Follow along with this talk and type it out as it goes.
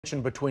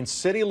Between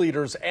city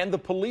leaders and the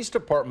police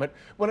department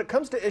when it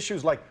comes to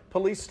issues like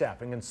police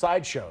staffing and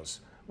sideshows.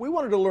 We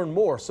wanted to learn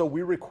more, so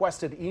we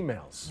requested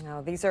emails.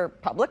 Now, these are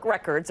public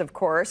records, of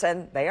course,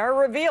 and they are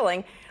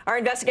revealing. Our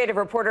investigative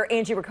reporter,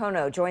 Angie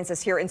Racono, joins us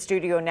here in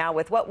studio now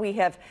with what we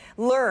have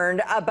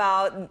learned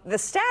about the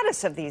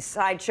status of these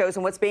sideshows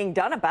and what's being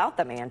done about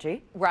them,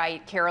 Angie.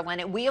 Right, Carolyn.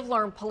 And we have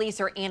learned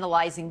police are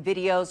analyzing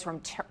videos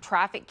from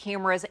traffic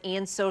cameras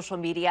and social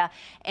media.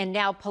 And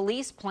now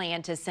police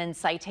plan to send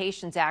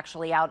citations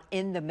actually out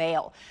in the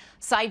mail.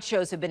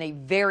 Sideshows have been a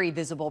very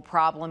visible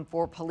problem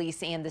for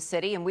police and the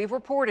city, and we've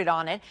reported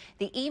on it.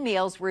 The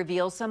emails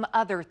reveal some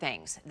other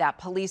things, that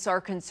police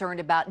are concerned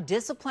about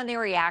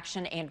disciplinary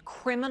action and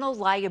criminal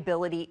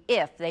liability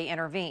if they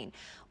intervene.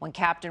 One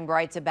captain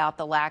writes about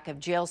the lack of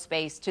jail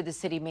space to the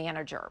city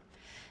manager.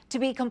 To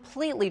be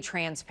completely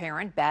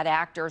transparent, bad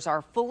actors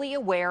are fully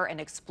aware and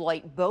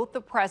exploit both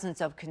the presence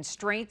of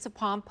constraints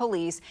upon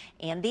police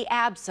and the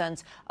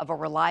absence of a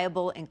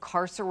reliable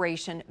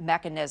incarceration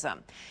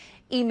mechanism.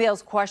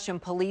 Emails question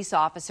police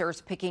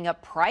officers picking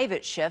up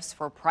private shifts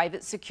for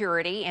private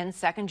security and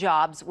second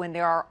jobs when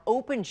there are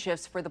open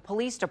shifts for the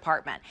police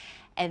department.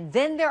 And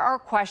then there are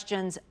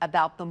questions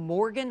about the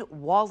Morgan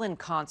Wallen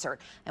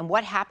concert and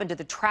what happened to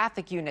the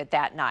traffic unit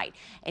that night.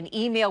 An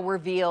email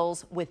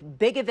reveals with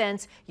big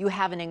events, you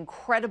have an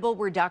incredible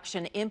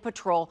reduction in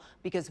patrol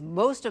because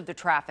most of the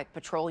traffic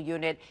patrol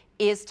unit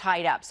is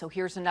tied up. So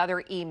here's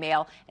another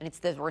email, and it's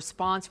the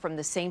response from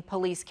the same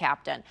police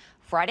captain.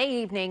 Friday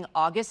evening,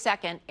 August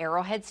 2nd,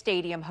 Arrowhead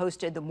Stadium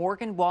hosted the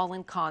Morgan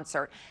Wallen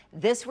concert.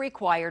 This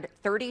required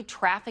 30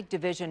 traffic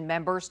division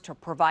members to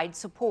provide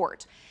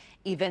support.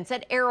 Events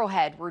at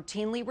Arrowhead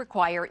routinely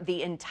require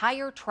the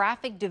entire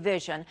traffic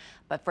division,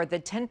 but for the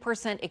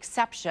 10%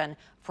 exception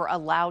for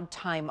allowed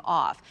time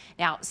off.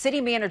 Now, City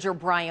Manager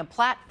Brian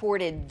Platt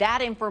forwarded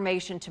that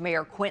information to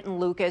Mayor Quinton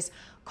Lucas,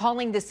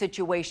 calling the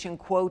situation,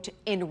 quote,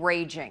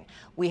 enraging.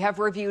 We have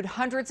reviewed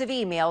hundreds of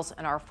emails,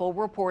 and our full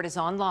report is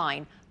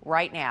online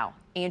right now.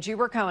 Angie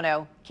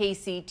Racono,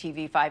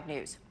 KCTV5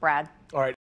 News. Brad? All right.